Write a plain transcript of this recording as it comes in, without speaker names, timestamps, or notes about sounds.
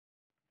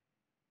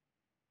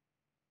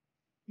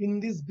in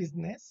this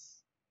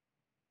business,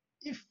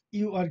 if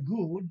you are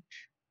good,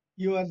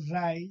 you are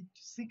right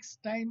 6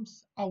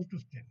 times out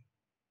of 10.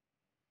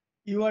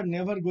 You are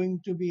never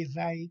going to be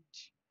right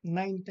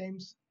 9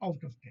 times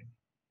out of 10.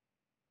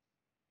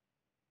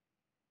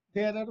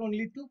 There are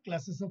only two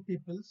classes of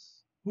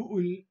peoples who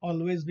will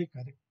always be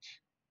correct.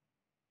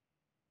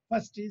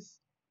 First is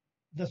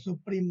the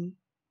Supreme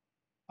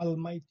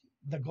Almighty,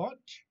 the God,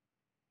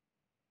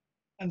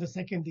 and the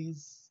second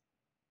is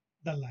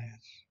the liar.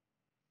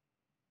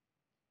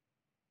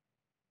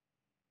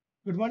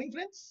 Good morning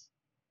friends,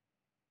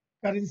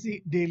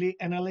 currency daily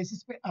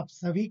analysis पे आप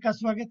सभी का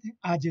स्वागत है।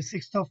 आज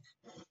 6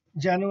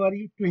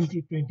 जनवरी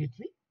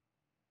 2023।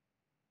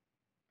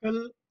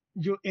 कल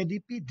जो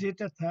ADP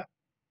data था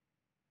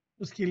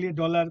उसके लिए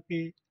डॉलर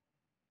पे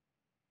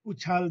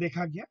उछाल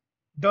देखा गया।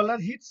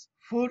 Dollar hits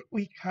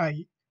 4-week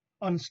high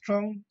on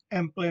strong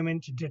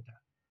employment data.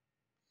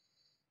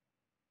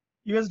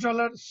 US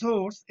dollar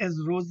soars as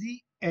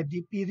Rosy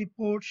ADP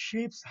report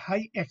shapes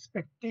high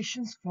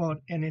expectations for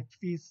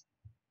NFPs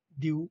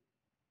due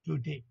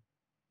today.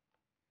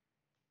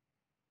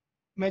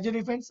 Major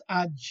events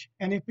आज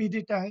एनएफपी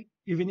डेटा है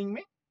इवनिंग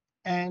में,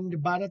 एंड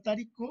 12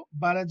 तारीख को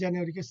 12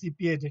 जनवरी के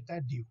CPI data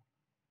due.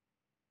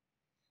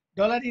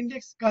 Dollar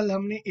index कल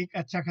हमने एक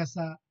अच्छा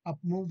खासा अप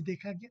मूव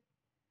देखा गया।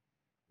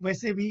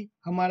 वैसे भी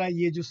हमारा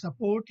ये जो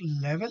सपोर्ट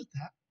लेवल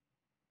था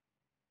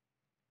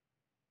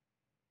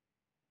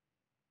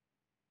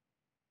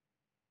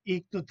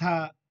एक तो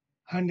था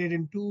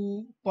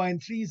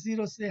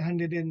 102.30 से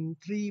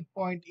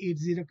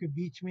 103.80 के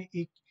बीच में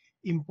एक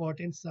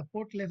इंपॉर्टेंट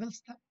सपोर्ट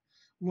लेवल्स था।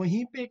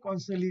 वहीं पे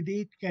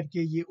कंसोलिडेट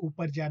करके ये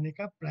ऊपर जाने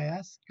का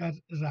प्रयास कर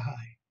रहा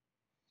है।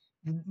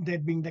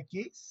 दैट बीइंग द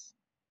केस,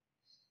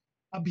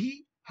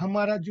 अभी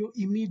हमारा जो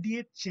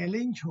इमीडिएट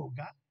चैलेंज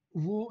होगा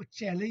वो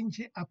चैलेंज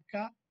है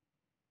आपका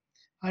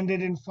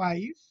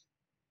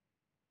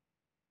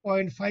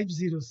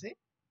 105.50 से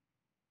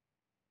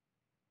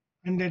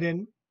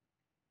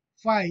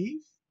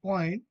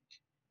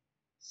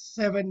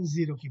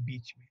 105.70 के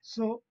बीच में।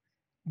 सो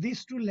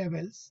these two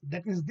levels,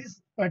 that means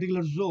this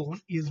particular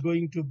zone is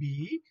going to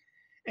be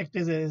act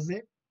as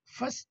a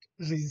first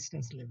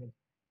resistance level.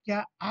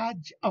 क्या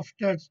आज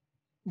after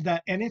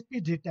the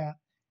NFP data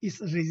इस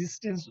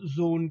रेजिस्टेंस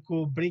जोन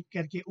को ब्रेक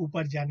करके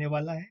ऊपर जाने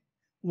वाला है?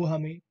 वो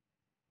हमें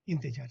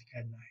इंतजार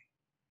करना है।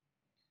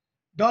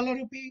 डॉलर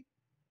रुपी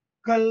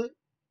कल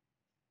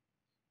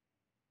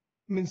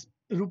मींस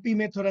रुपी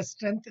में थोड़ा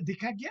स्ट्रेंथ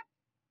दिखा गया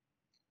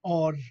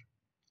और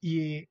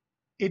ये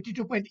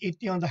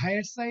 82.80 on the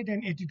higher side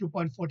and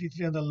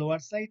 82.43 on the lower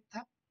side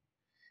था।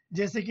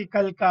 जैसे कि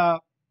कल का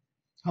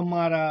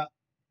हमारा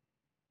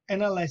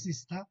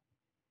एनालिसिस था,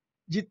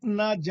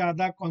 जितना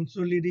ज्यादा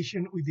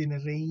कंसोलिडेशन विद इन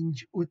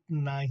रेंज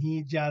उतना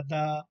ही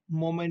ज्यादा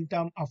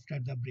मोमेंटम आफ्टर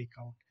द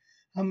ब्रेकआउट।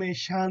 हमें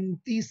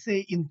शांति से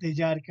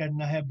इंतजार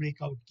करना है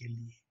ब्रेकआउट के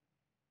लिए।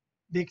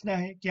 देखना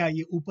है क्या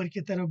ये ऊपर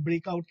की तरफ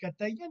ब्रेकआउट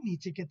करता है या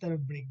नीचे की तरफ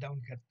ब्रेक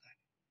डाउन करता है।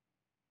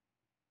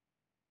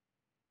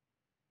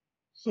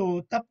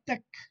 सो तब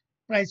तक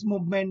प्राइस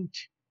मूवमेंट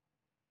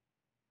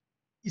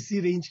इसी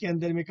रेंज के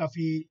अंदर में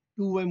काफी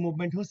टू वे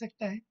मूवमेंट हो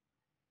सकता है।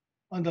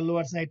 ऑन द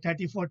लोअर साइड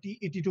 30-40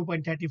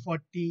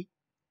 82.30-40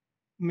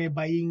 में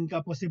बाइंग का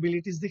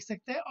पॉसिबिलिटीज दिख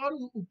सकता है और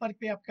ऊपर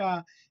पे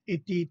आपका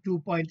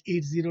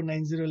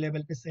 82.8090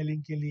 लेवल पे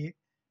सेलिंग के लिए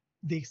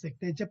देख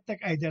सकते हैं, जब तक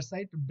आइदर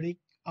साइड ब्रेक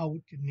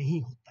आउट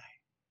नहीं होता है।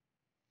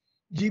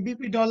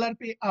 जीबीपी डॉलर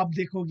पे आप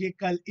देखोगे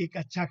कल एक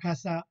अच्छा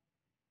खासा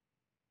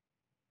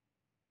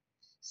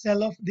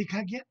सेल ऑफ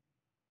दिखा गया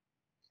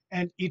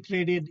and it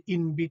traded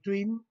in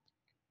between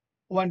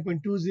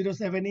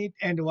 1.2078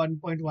 and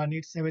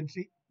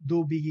 1.1873।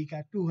 2 बिगी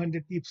का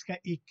 200 पिप्स का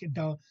एक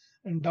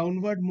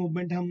डाउनवर्ड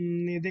मूवमेंट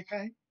हमने देखा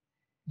है।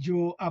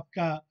 जो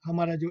आपका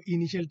हमारा जो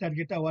इनिशियल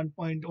टारगेट है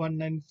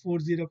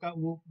 1.1940 का,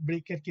 वो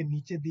ब्रेक करके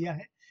नीचे दिया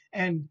है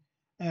एंड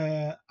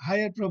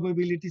हायर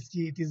प्रोबेबिलिटीज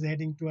की इट इज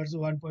हेडिंग टुवर्ड्स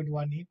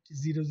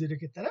 1.1800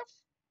 की तरफ।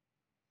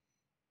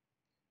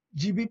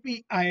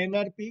 जीबीपी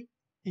आईएनआर पे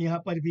यहाँ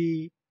पर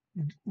भी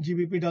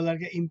जीबीपी डॉलर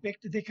का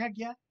इम्पैक्ट देखा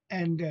गया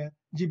एंड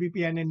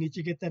जीबीपी आईएनआर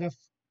नीचे की तरफ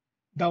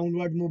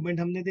डाउनवर्ड मूवमेंट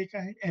हमने देखा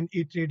है and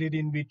it traded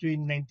in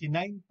between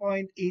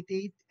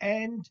 99.88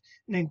 and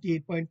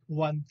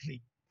 98.13।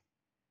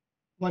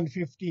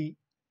 150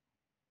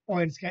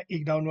 points का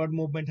एक डाउनवर्ड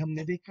मूवमेंट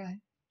हमने देखा है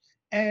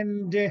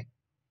एंड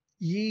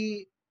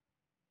ये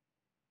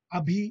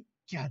अभी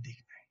क्या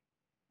देखना है,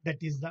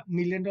 that is the $1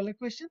 million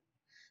question.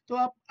 तो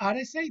आप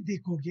आरएसआई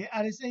देखोगे,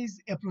 RSI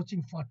is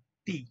approaching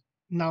 40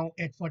 now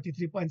at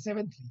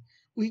 43.73।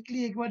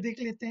 Weekly एक बार देख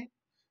लेते हैं।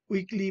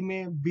 वीकली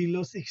में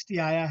बिलो 60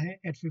 आया है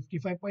eight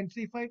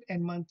 55.35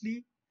 and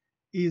monthly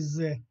is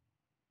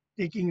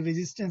taking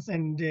resistance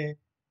and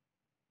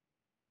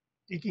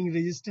taking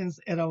resistance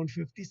around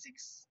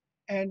 56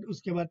 and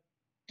उसके बाद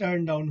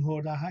टर्न डाउन हो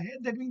रहा है।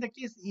 दैट मीन द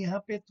केस यहाँ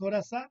पे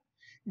थोड़ा सा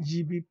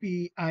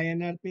जीबीपी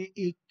आईएनआर पे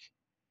एक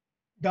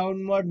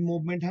डाउनवर्ड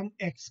मूवमेंट हम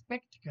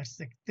एक्सपेक्ट कर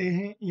सकते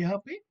हैं यहाँ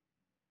पे।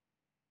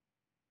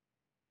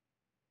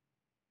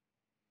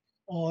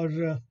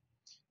 और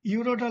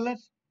यूरो डॉलर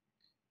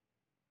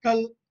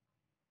कल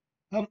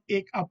हम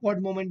एक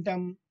अपवर्ड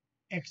मोमेंटम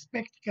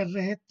एक्सपेक्ट कर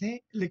रहे थे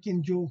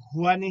लेकिन जो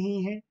हुआ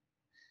नहीं है।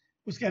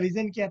 उसका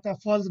रीजन क्या था?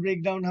 फॉल्स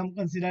ब्रेकडाउन हम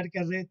कंसिडर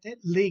कर रहे थे,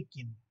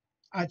 लेकिन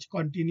आज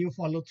कंटिन्यू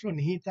फॉलो थ्रू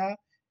नहीं था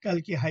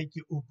कल के हाई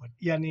के ऊपर,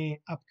 यानी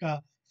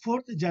आपका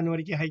 4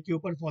 जनवरी के हाई के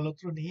ऊपर फॉलो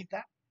थ्रू नहीं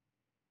था।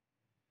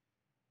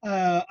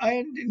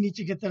 एंड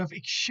नीचे की तरफ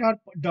एक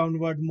शार्प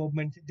डाउनवर्ड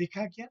मूवमेंट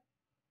देखा गया।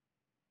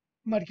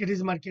 Market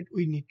is market,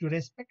 we need to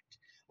respect.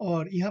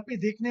 और यहाँ पे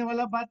देखने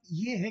वाला बात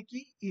ये है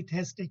कि it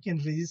has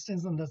taken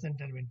resistance on the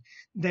centre band.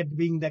 That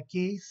being the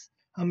case,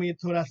 हमें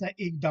थोड़ा सा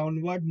एक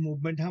डाउनवर्ड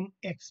मूवमेंट हम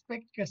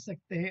एक्सपेक्ट कर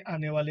सकते हैं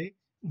आने वाले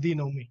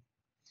दिनों में।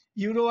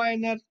 यूरो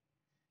आईएनआर,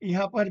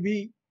 यहाँ पर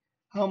भी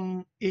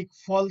हम एक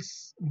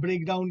फॉल्स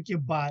ब्रेकडाउन के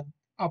बाद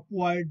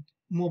अपवर्ड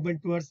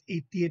मूवमेंट टुवर्ड्स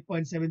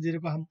 88.70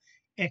 को हम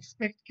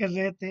एक्सपेक्ट कर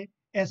रहे थे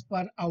as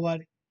per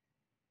hour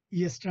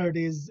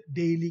yesterday's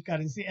daily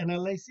currency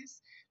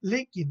analysis.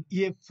 लेकिन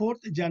ये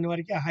 4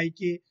 जनवरी के हाई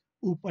के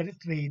ऊपर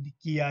ट्रेड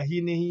किया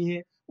ही नहीं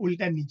है,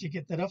 उल्टा नीचे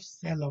की तरफ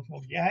सेल ऑफ हो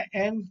गया है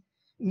एंड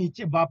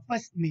नीचे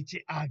वापस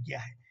नीचे आ गया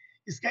है।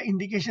 इसका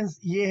इंडिकेशंस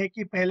ये है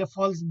कि पहले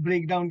फॉल्स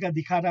ब्रेकडाउन का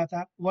दिखा रहा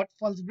था। What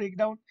false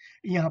breakdown?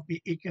 यहाँ पे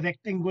एक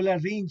रेक्टेंगुलर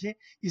रेंज है,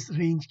 इस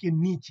रेंज के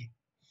नीचे।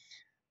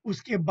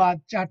 उसके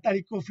बाद 4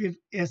 तारीख को फिर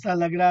ऐसा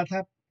लग रहा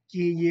था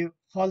कि ये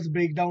फॉल्स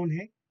ब्रेकडाउन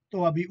है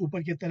तो अभी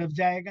ऊपर की तरफ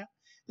जाएगा,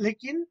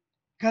 लेकिन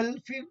कल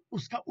फिर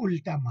उसका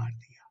उल्टा मार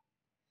दिया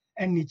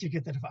एंड नीचे की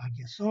तरफ आ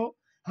गया। सो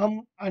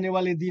हम आने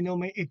वाले दिनों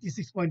में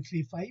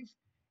 86.35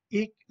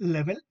 एक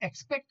लेवल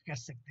एक्सपेक्ट कर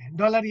सकते हैं।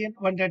 डॉलर येन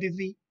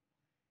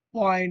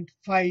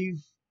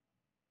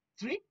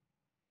 133.53,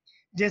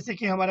 जैसे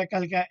कि हमारा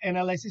कल का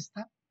एनालिसिस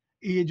था।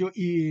 ये जो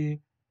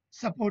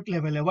सपोर्ट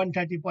लेवल है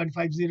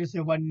 130.50 से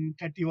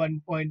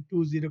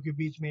 131.20 के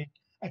बीच में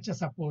अच्छा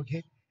सपोर्ट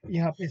है।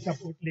 यहाँ पे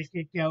सपोर्ट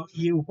लेके क्या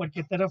ये ऊपर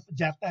की तरफ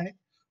जाता है?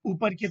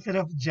 ऊपर की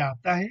तरफ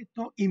जाता है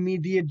तो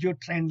इमीडिएट जो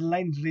ट्रेंड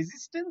लाइन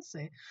रेजिस्टेंस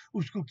है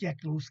उसको क्या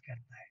क्लोज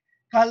करता है?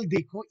 कल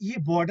देखो ये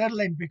बॉर्डर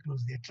लाइन पे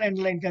क्लोज दिया, ट्रेंड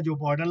लाइन का जो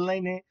बॉर्डर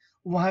लाइन है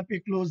वहां पे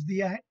क्लोज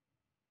दिया है।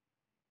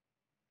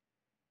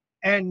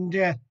 एंड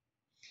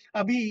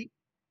अभी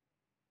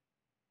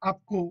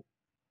आपको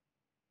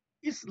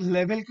इस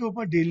लेवल के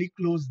ऊपर डेली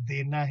क्लोज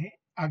देना है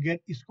अगर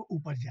इसको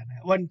ऊपर जाना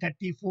है।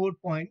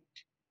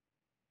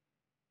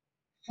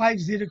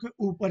 134.50 के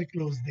ऊपर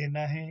क्लोज देना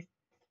है।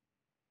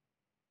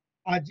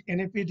 आज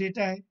एनएफपी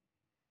डेटा है,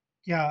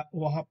 क्या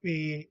वहां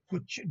पे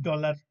कुछ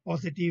डॉलर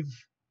पॉजिटिव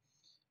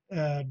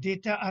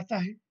डेटा आता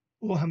है?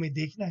 वो हमें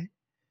देखना है।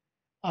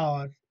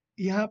 और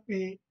यहाँ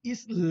पे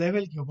इस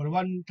लेवल के ऊपर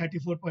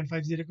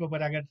 134.50 के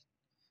ऊपर अगर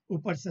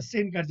ऊपर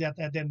सस्टेन कर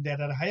जाता है then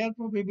there are higher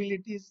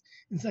probabilities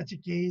in such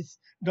case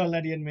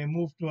dollar yen में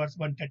मूव टुवर्ड्स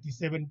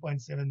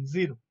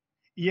 137.70।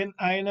 येन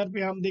आईएनआर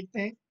पे हम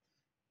देखते हैं,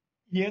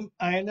 येन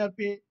आईएनआर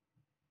पे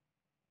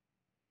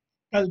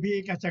कल भी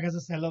एक अच्छा खासा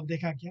सेल ऑफ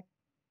देखा गया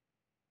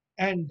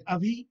एंड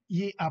अभी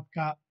ये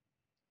आपका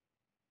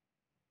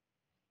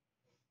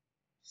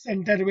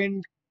सेंटर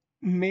वेंड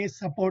में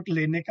सपोर्ट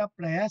लेने का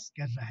प्रयास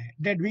कर रहा है।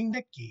 दैट बीइंग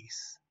द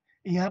केस,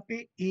 यहाँ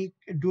पे एक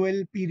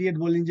डुअल पीरियड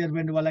बोलिंजर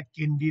बैंड वाला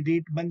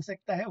कैंडिडेट बन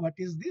सकता है। What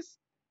is this?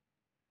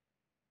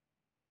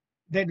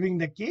 That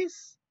being the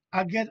case,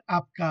 अगर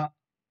आपका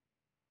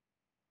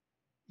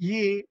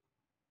ये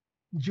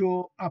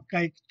जो आपका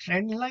एक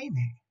ट्रेंड लाइन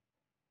है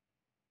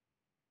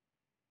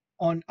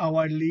ऑन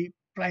आवरली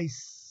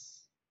प्राइस,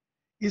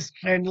 इस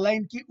ट्रेंड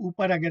लाइन के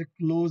ऊपर अगर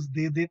क्लोज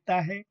दे देता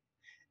है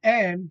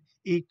एंड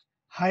एक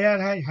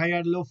higher high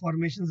higher low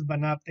formations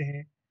बनाते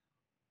हैं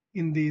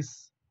इन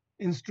दिस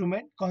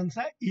इंस्ट्रूमेंट, कौन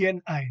सा?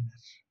 ENINR,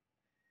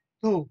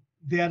 तो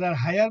देयर आर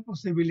हायर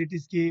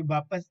पॉसिबिलिटीज कि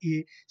वापस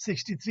ये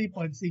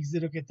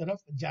 63.60 की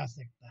तरफ जा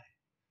सकता है।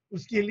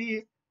 उसके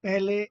लिए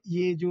पहले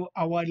ये जो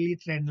आवरली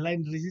ट्रेंड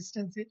लाइन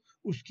रेजिस्टेंस है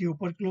उसके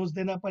ऊपर क्लोज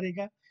देना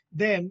पड़ेगा,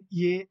 देन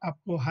ये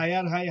आपको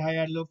higher high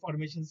higher low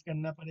formations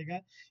करना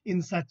पड़ेगा।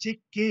 इन सच ए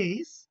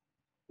case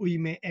we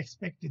may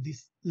expect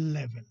this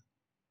level.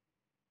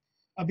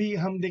 अभी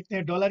हम देखते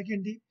हैं डॉलर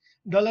कैंडी।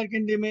 डॉलर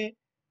कैंडी में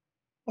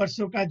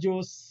परसों का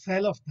जो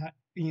सेल ऑफ था,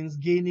 मींस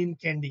गेन इन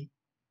कैंडी,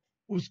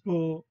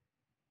 उसको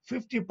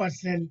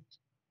 50%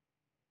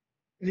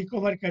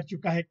 रिकवर कर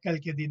चुका है कल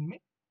के दिन में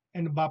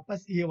एंड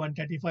वापस ये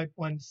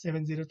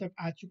 135.70 तक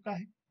आ चुका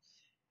है।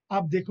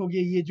 आप देखोगे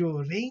ये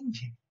जो रेंज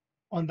है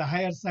on the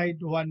higher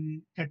side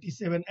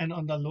 137 and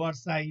on the lower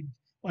side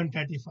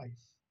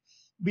 135,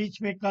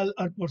 बीच में कल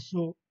और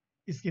परसों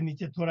इसके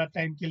नीचे थोड़ा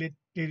टाइम के लिए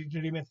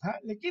टेरिटरी में था,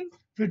 लेकिन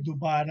फिर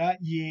दोबारा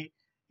ये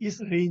इस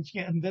रेंज के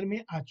अंदर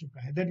में आ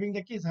चुका है। दैट मीन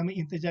द केस हमें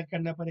इंतजार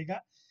करना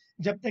पड़ेगा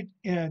जब तक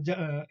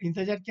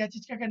इंतजार क्या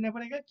चीज का करना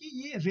पड़ेगा कि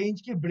ये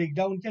रेंज के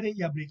ब्रेकडाउन करे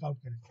या ब्रेकआउट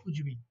करे, कुछ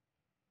भी।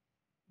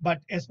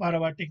 But as par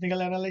our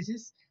technical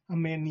analysis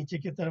हमें नीचे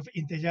की तरफ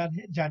इंतजार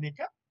है जाने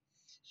का।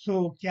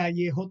 सो क्या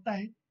ये होता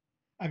है?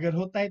 अगर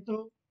होता है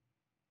तो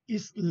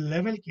इस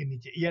लेवल के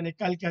नीचे, यानी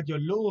कल का जो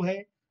लो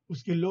है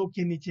उसके लो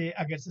के नीचे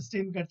अगर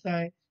सस्टेन करता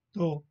है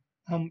तो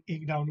हम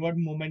एक डाउनवर्ड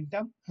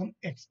मोमेंटम हम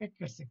एक्सपेक्ट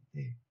कर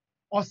सकते हैं।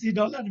 ऑसी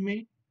डॉलर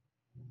में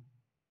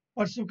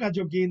परसों का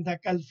जो गेन था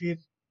कल फिर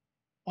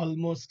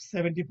ऑलमोस्ट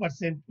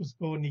 70%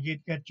 उसको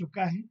निगेट कर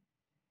चुका है,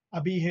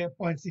 अभी है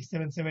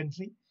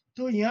 0.6773।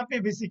 तो यहाँ पे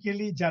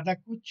बेसिकली ज़्यादा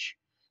कुछ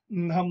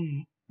हम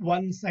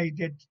वन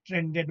साइडेड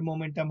ट्रेंडेड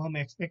मोमेंटम हम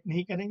एक्सपेक्ट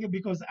नहीं करेंगे,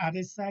 because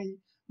RSI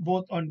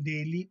both on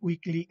daily,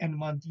 weekly and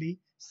monthly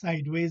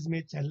sideways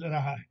में चल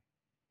रहा है।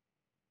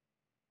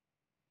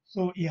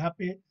 सो यहाँ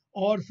पे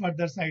और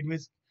further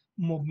sideways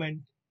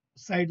movement,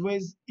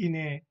 sideways in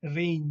a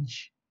range.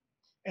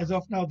 As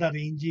of now, the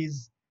range is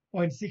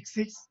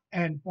 0.66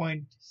 and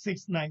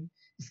 0.69,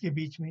 इसके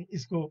बीच में,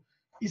 इसको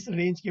इस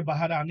रेंज के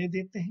बाहर आने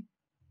देते हैं।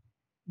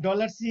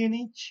 डॉलर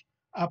CNH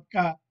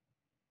आपका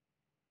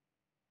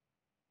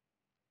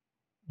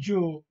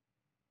जो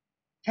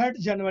 3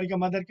 जनवरी का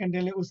मदर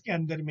कैंडल है उसके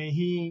अंदर में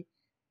ही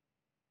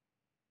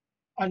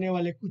आने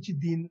वाले कुछ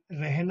दिन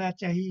रहना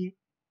चाहिए,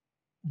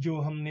 जो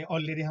हमने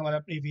ऑलरेडी हमारा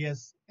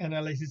प्रीवियस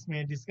एनालिसिस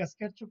में डिस्कस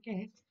कर चुके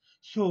हैं।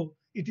 So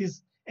it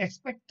is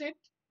expected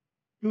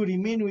to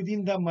remain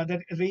within the mother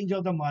range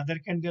of the mother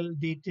candle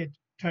dated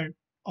 3rd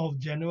of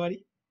January.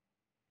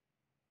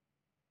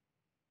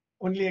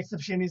 Only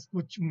exception is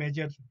कुछ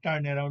मेजर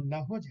टर्न अराउंड ना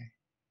हो जाए।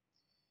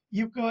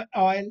 यूको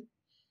ऑयल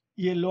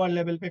ये लोअर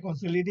लेवल पे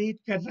कंसोलिडेट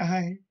कर रहा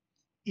है।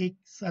 एक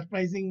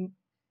सरप्राइजिंग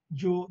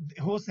जो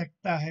हो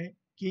सकता है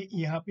कि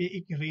यहाँ पे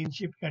एक रेंज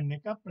शिफ्ट करने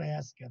का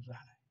प्रयास कर रहा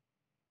है।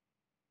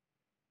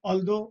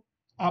 ऑल्दो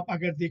आप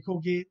अगर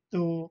देखोगे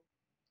तो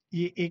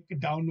ये एक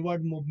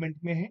डाउनवर्ड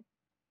मूवमेंट में है।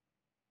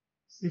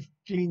 सिर्फ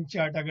क्लीन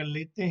चार्ट अगर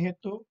लेते हैं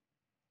तो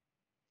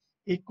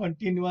एक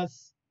कंटिन्यूअस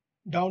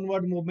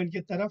डाउनवर्ड मूवमेंट की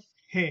तरफ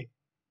है,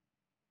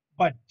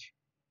 but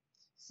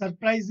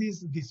surprise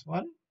is this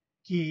one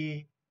कि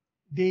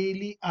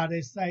daily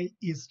RSI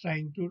is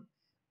trying to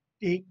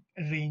take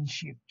range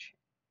shift,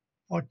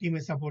 40 में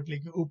सपोर्ट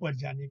लेके ऊपर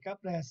जाने का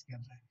प्रयास कर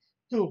रहा है।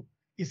 तो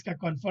इसका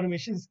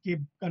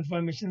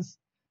कंफर्मेशन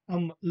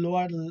हम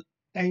लोअर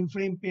टाइम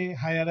फ्रेम पे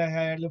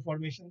हायर लो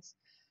फॉर्मेशंस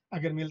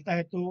अगर मिलता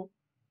है तो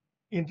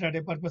इंट्राडे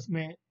पर्पस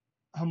में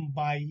हम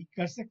बाई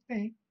कर सकते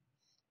हैं।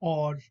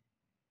 और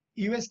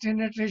यूएस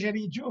 10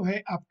 ट्रेजरी जो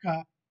है आपका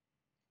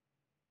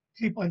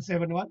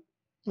 3.71,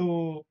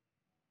 तो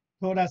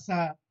थोड़ा सा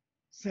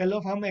सेल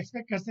ऑफ हम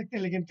एक्सपेक्ट कर सकते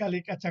हैं, लेकिन कल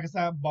एक अच्छा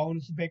खासा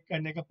बाउंस बैक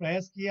करने का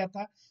प्रयास किया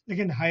था,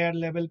 लेकिन हायर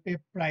लेवल पे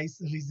प्राइस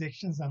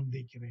रिजेक्शंस हम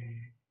देख रहे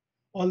हैं।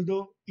 Although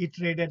it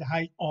traded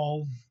high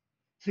of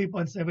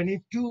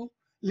 3.782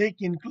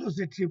 लेकिन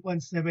क्लोज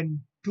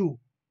 3.72,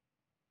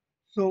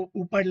 सो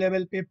ऊपर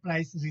लेवल पे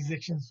प्राइस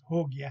रिजेक्शंस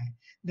हो गया है।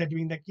 दैट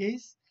बीइंग द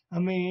केस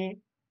हमें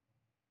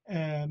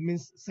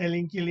मीन्स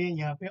सेलिंग के लिए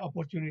यहाँ पे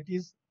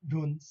अपॉर्चुनिटीज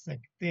ढूंढ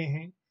सकते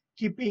हैं,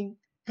 कीपिंग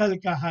कल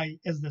का high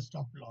as the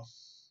stop loss.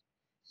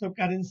 So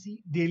currency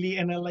daily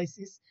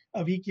analysis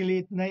अभी के लिए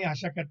इतना ही।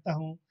 आशा करता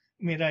हूँ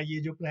मेरा ये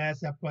जो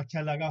प्रयास है आपको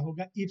अच्छा लगा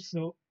होगा। इफ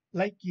सो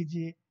लाइक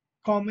कीजिए,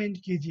 कमेंट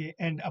कीजिए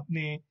एंड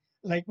अपने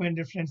लाइक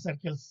माइंडेड फ्रेंड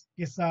सर्कल्स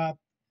के साथ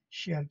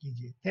शेयर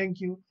कीजिए।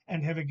 Thank you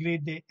and have a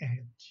great day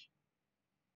ahead.